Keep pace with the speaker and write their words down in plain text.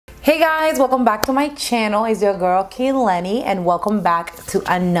Hey guys, welcome back to my channel. It's your girl Lenny, and welcome back to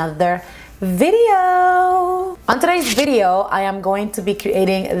another video. On today's video, I am going to be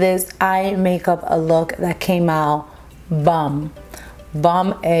creating this eye makeup look that came out bomb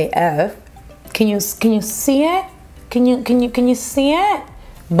AF. Can you see it? Can you see it?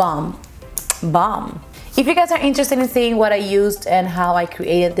 Bomb. If you guys are interested in seeing what I used and how I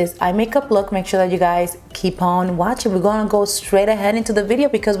created this eye makeup look, make sure that you guys keep on watching. We're gonna go straight ahead into the video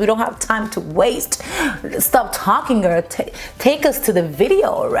because we don't have time to waste. Stop talking, girl. Take us to the video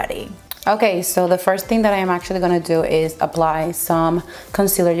already. Okay, so the first thing that I am actually gonna do is apply some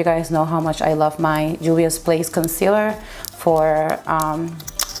concealer. You guys know how much I love my Juvia's Place concealer for my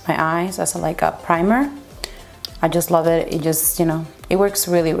eyes as like a primer. I just love it. It just, you know, it works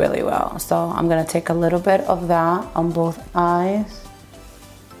really well. So I'm gonna take a little bit of that on both eyes.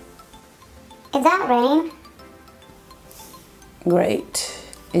 Is that rain? Great.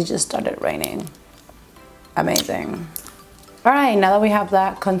 It just started raining. Amazing. All right, now that we have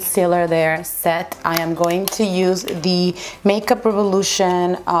that concealer there set, I am going to use the Makeup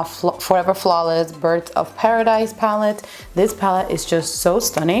Revolution Forever Flawless Birds of Paradise palette. This palette is just so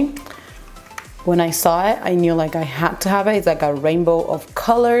stunning. When I saw it, I knew like I had to have it. It's like a rainbow of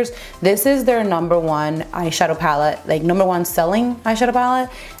colors. This is their #1 eyeshadow palette, like #1 selling eyeshadow palette.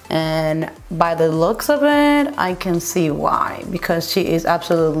 And by the looks of it, I can see why, because she is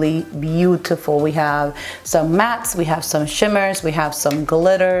absolutely beautiful. We have some mattes, we have some shimmers, we have some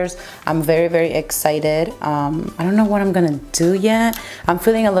glitters. I'm very excited. I don't know what I'm gonna do yet. I'm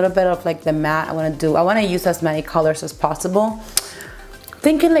feeling a little bit of like the matte. I wanna use as many colors as possible.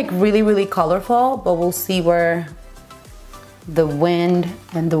 Thinking like really colorful, but we'll see where the wind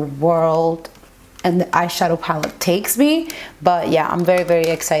and the world and the eyeshadow palette takes me. But yeah, I'm very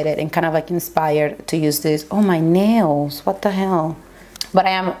excited and kind of like inspired to use this. Oh, my nails, what the hell. But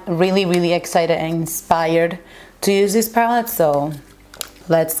I am really excited and inspired to use this palette, so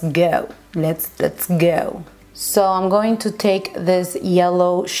let's go. Let's go. So I'm going to take this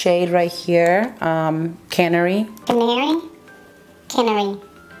yellow shade right here, Canary. Canary?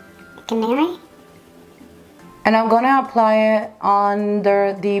 And I'm gonna apply it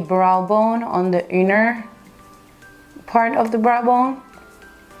under the brow bone, on the inner part of the brow bone.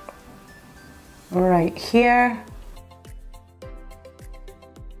 Right here.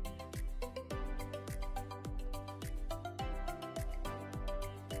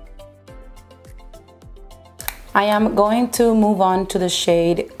 I am going to move on to the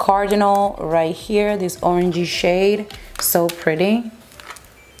shade Cardinal right here, this orangey shade. So pretty.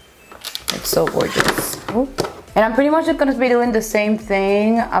 It's so gorgeous. Ooh. And I'm pretty much just gonna be doing the same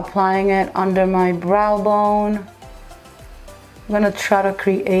thing, applying it under my brow bone. I'm gonna try to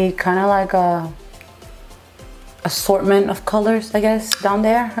create kind of like a assortment of colors, I guess, down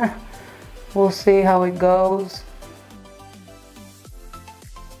there. We'll see how it goes.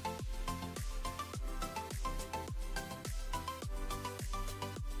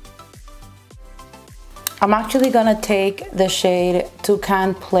 I'm actually gonna take the shade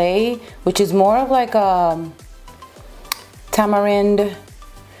Toucan Play, which is more of like a tamarind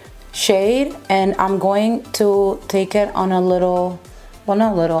shade, and I'm going to take it on a little, well,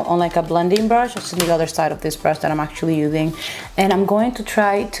 not little, on like a blending brush. This is the other side of this brush that I'm actually using, and I'm going to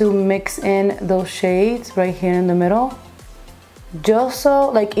try to mix in those shades right here in the middle, just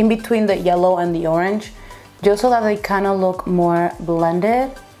so like in between the yellow and the orange, just so that they kind of look more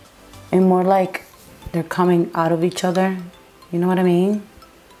blended and more like they're coming out of each other. You know what I mean?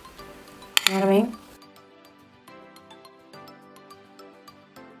 You know what I mean?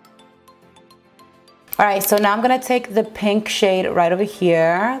 All right, so now I'm gonna take the pink shade right over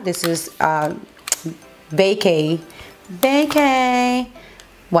here. This is Vacay.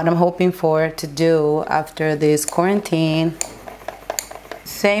 What I'm hoping for to do after this quarantine.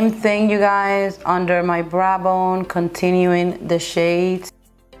 Same thing, you guys, under my brow bone, continuing the shades.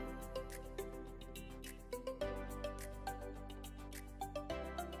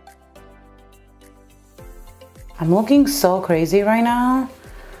 I'm looking so crazy right now.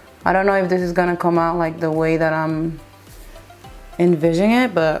 I don't know if this is gonna come out like the way that I'm envisioning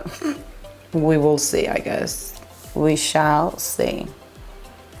it, but we will see, I guess. We shall see.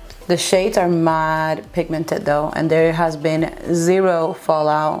 The shades are mad pigmented though, and there has been zero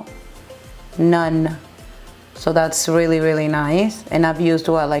fallout, none. So that's really nice. And I've used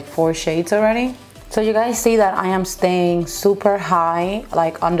what, like 4 shades already? So you guys see that I am staying super high,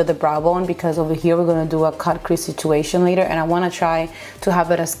 like under the brow bone, because over here we're gonna do a cut crease situation later, and I wanna try to have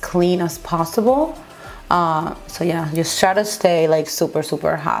it as clean as possible. So yeah, just try to stay like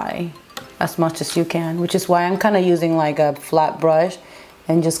super high as much as you can, which is why I'm kind of using like a flat brush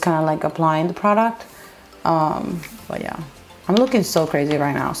and just kind of like applying the product. But yeah, I'm looking so crazy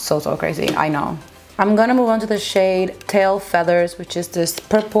right now, so crazy, I know. I'm gonna move on to the shade Tail Feathers, which is this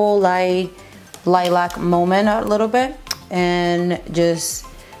purple lilac moment a little bit, and just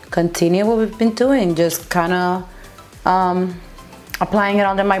continue what we've been doing, just kind of applying it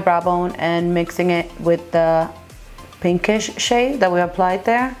under my brow bone and mixing it with the pinkish shade that we applied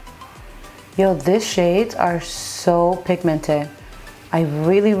there. Yo, these shades are so pigmented. I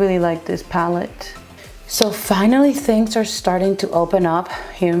really like this palette. So finally things are starting to open up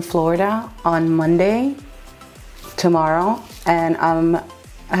here in Florida on Monday, tomorrow, and I'm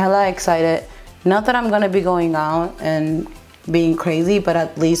hella excited. Not that I'm gonna be going out and being crazy, but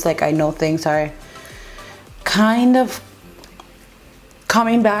at least like I know things are kind of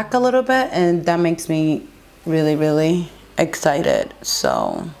coming back a little bit, and that makes me really excited.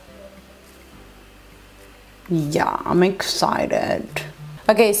 So yeah, I'm excited.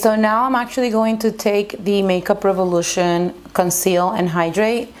 Okay, so now I'm actually going to take the Makeup Revolution Conceal and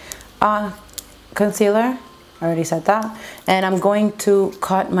Hydrate concealer. I already said that. And I'm going to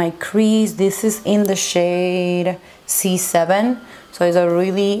cut my crease. This is in the shade C7. So it's a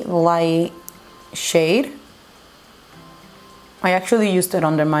really light shade. I actually used it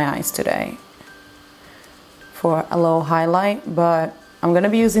under my eyes today for a little highlight, but I'm gonna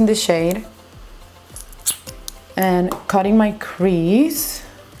be using this shade and cutting my crease.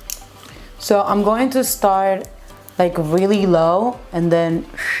 So I'm going to start like really low and then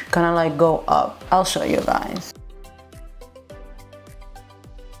kind of like go up. I'll show you guys.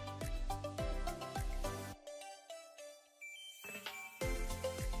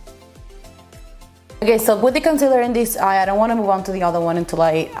 Okay, so with the concealer in this eye, I don't want to move on to the other one until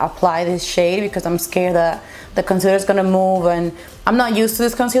I apply this shade, because I'm scared that the concealer is going to move, and I'm not used to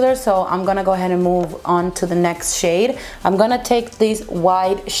this concealer, so I'm going to go ahead and move on to the next shade. I'm going to take this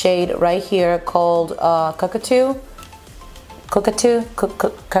white shade right here called Cockatoo,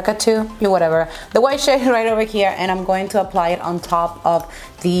 whatever. The white shade right over here, and I'm going to apply it on top of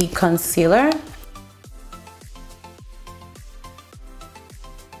the concealer.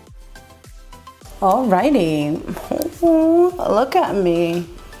 Alrighty, look at me.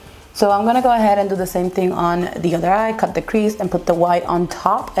 So I'm gonna go ahead and do the same thing on the other eye, cut the crease and put the white on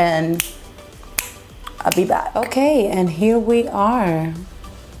top, and I'll be back. Okay, and here we are.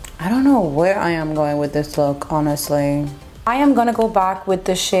 I don't know where I am going with this look, honestly. I am gonna go back with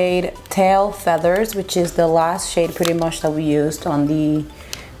the shade Tail Feathers, which is the last shade pretty much that we used on the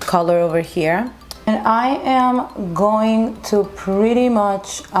color over here. And I am going to pretty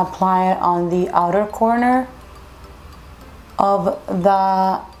much apply it on the outer corner of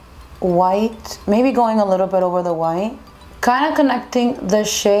the white, maybe going a little bit over the white. Kind of connecting the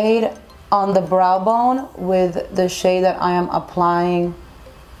shade on the brow bone with the shade that I am applying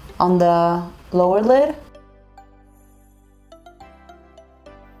on the lower lid.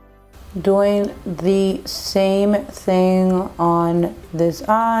 Doing the same thing on this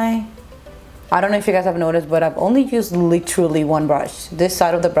eye. I don't know if you guys have noticed, but I've only used literally one brush. This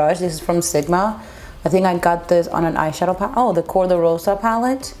side of the brush, this is from Sigma. I think I got this on an eyeshadow palette. Oh, the Corda Rosa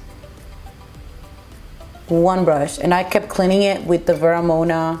palette. One brush, and I kept cleaning it with the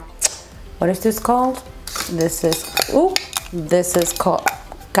Veramona. What is this called? This is called,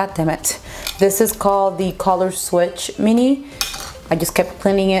 god damn it. This is called the Color Switch Mini. I just kept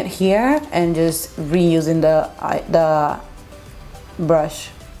cleaning it here and just reusing the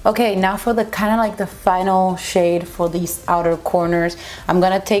brush. Okay, now for the kind of like the final shade for these outer corners, I'm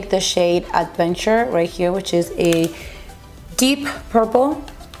gonna take the shade Adventure right here, which is a deep purple.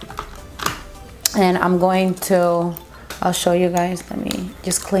 And I'm going to, I'll show you guys, let me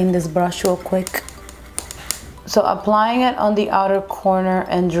just clean this brush real quick. So applying it on the outer corner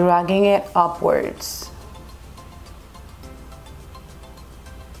and dragging it upwards.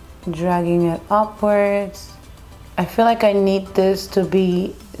 Dragging it upwards. I feel like I need this to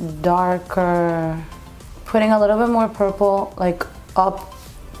be darker. Putting a little bit more purple like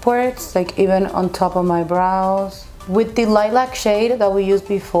upwards, like even on top of my brows. With the lilac shade that we used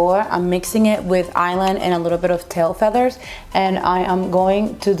before, I'm mixing it with Island and a little bit of Tail Feathers, and I am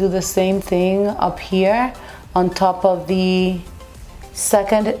going to do the same thing up here on top of the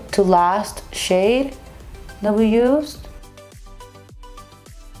second to last shade that we used.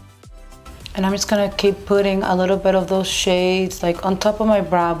 And I'm just gonna keep putting a little bit of those shades like on top of my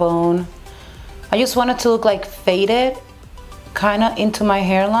brow bone. I just want it to look like faded, kind of into my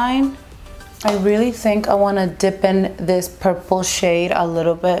hairline. I really think I want to dip in this purple shade a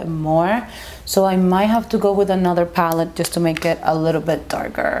little bit more. So I might have to go with another palette just to make it a little bit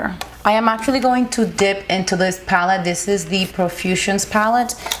darker. I am actually going to dip into this palette. This is the Profusions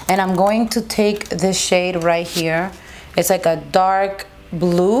palette, and I'm going to take this shade right here. It's like a dark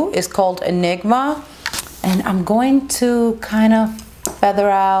blue. It's called Enigma, and I'm going to kind of feather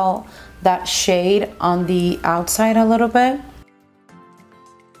out that shade on the outside a little bit.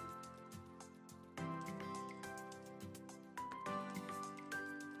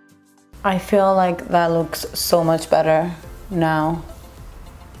 I feel like that looks so much better now.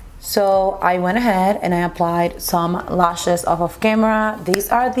 So I went ahead and I applied some lashes off of camera. These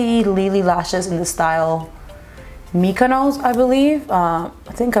are the Lily lashes in the style Mykonos, I believe. I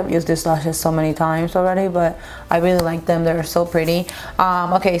think I've used these lashes so many times already, but I really like them. They're so pretty.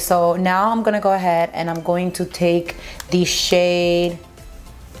 Okay, so now I'm gonna go ahead and I'm going to take the shade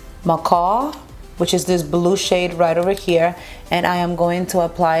Macaw, which is this blue shade right over here, and I am going to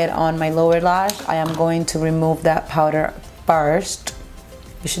apply it on my lower lash. I am going to remove that powder first.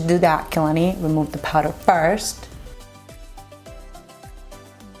 You should do that, Kilani. Remove the powder first.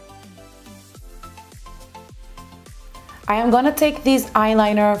 I am gonna take this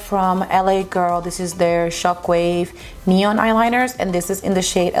eyeliner from LA Girl. This is their Shockwave Neon Eyeliners, and this is in the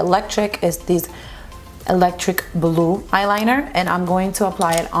shade Electric. It's this electric blue eyeliner, and I'm going to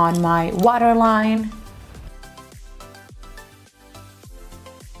apply it on my waterline.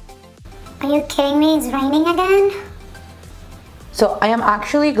 Are you kidding me? It's raining again? So I am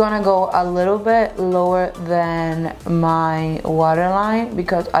actually gonna go a little bit lower than my waterline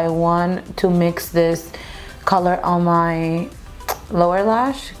because I want to mix this color on my lower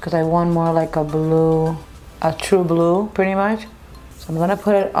lash because I want more like a blue, a true blue pretty much. So I'm gonna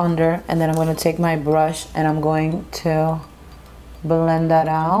put it under, and then I'm gonna take my brush and I'm going to blend that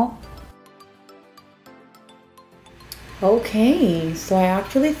out. Okay, so I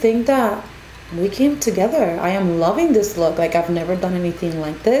actually think that we came together. I am loving this look. Like, I've never done anything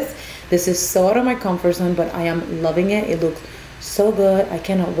like this. This is so out of my comfort zone, but I am loving it. It looks so good. I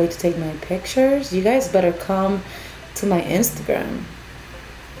cannot wait to take my pictures. You guys better come to my Instagram.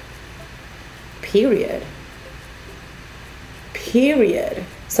 Period.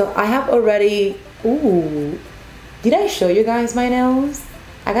 So I have already, ooh, did I show you guys my nails?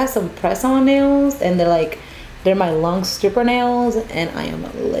 I got some press-on nails, and they're my long stripper nails, and I am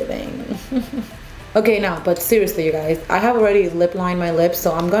living. Okay, now, but seriously, you guys, I have already lip lined my lips,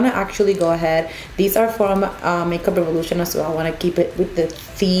 so I'm gonna actually go ahead. These are from Makeup Revolution, so I want to keep it with the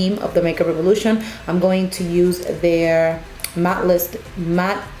theme of the Makeup Revolution. I'm going to use their matte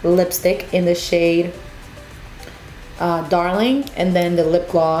lipstick in the shade Darling, and then the lip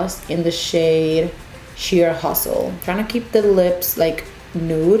gloss in the shade Sheer Hustle. I'm trying to keep the lips like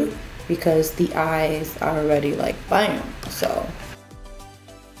nude because the eyes are already like bam. So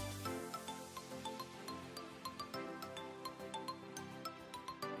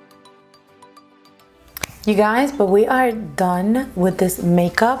you guys, but we are done with this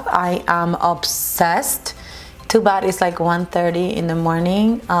makeup. I am obsessed. Too bad it's like 1:30 in the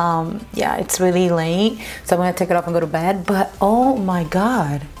morning. Yeah, it's really late, so I'm gonna take it off and go to bed. But oh my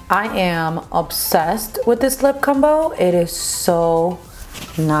god, I am obsessed with this lip combo. It is so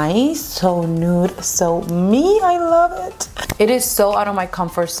nice, so nude, so me. I love it. It is so out of my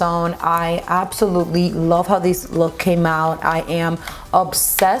comfort zone. I absolutely love how this look came out. I am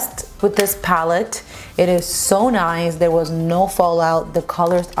obsessed with this palette. It is so nice. There was no fallout. The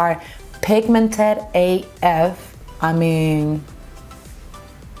colors are pigmented AF. I mean,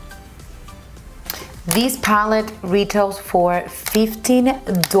 this palette retails for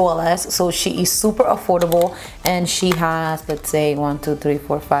 $15, so she is super affordable, and she has, let's say, 1, 2, 3,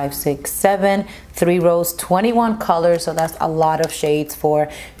 4, 5, 6, 7, 3 rows, 21 colors, so that's a lot of shades for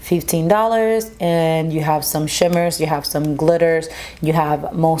 $15. And you have some shimmers, you have some glitters, you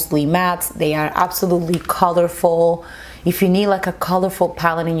have mostly mattes. They are absolutely colorful. If you need like a colorful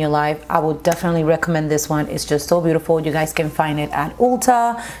palette in your life, I would definitely recommend this one. It's just so beautiful. You guys can find it at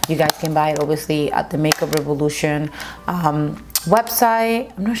Ulta. You guys can buy it obviously at the Makeup Revolution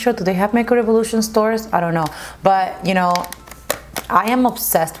website. I'm not sure, do they have Makeup Revolution stores? I don't know. But you know, I am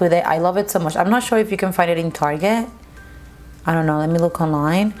obsessed with it. I love it so much. I'm not sure if you can find it in Target. I don't know, let me look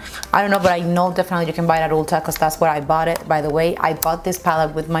online. I don't know, but I know definitely you can buy it at Ulta because that's where I bought it. By the way, I bought this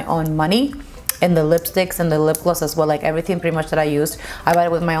palette with my own money. And the lipsticks and the lip gloss as well, like everything pretty much that I used, I bought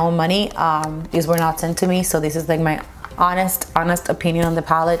it with my own money. These were not sent to me, so this is like my honest opinion on the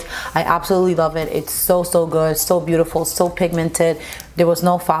palette. I absolutely love it. It's so good, so beautiful, so pigmented. There was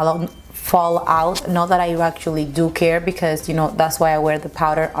no fallout. Not that I actually do care, because you know that's why I wear the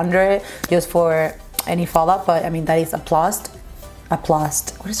powder under it, just for any fallout. But I mean, that is a plus.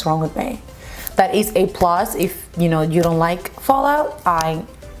 What is wrong with me? That is a plus if you know you don't like fallout. I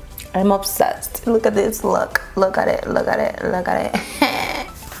I'm obsessed. Look at this, look at it, look at it, look at it.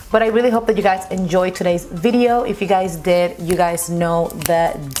 But I really hope that you guys enjoyed today's video. If you guys did, you guys know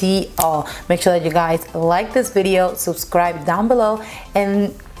the deal. Make sure that you guys like this video, subscribe down below,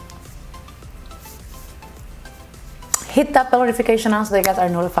 and hit that bell notification on so that you guys are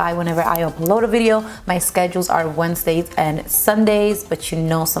notified whenever I upload a video. My schedules are Wednesdays and Sundays, but you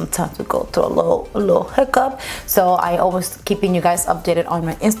know sometimes we go through a little hiccup. So I always keeping you guys updated on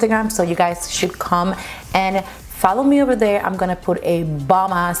my Instagram. So you guys should come and follow me over there. I'm gonna put a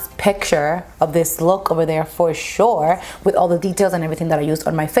bomb ass picture of this look over there for sure, with all the details and everything that I used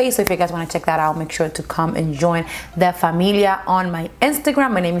on my face. So if you guys wanna check that out, make sure to come and join the familia on my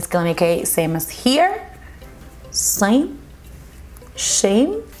Instagram. My name is Kelly K, same as here. Same.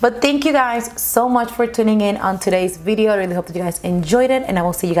 But thank you guys so much for tuning in on today's video. I really hope that you guys enjoyed it, and I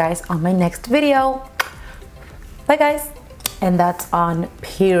will see you guys on my next video. Bye guys. And that's on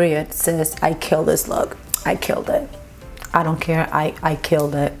period, sis. I killed this look. I killed it. I don't care. I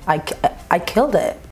killed it. I killed it.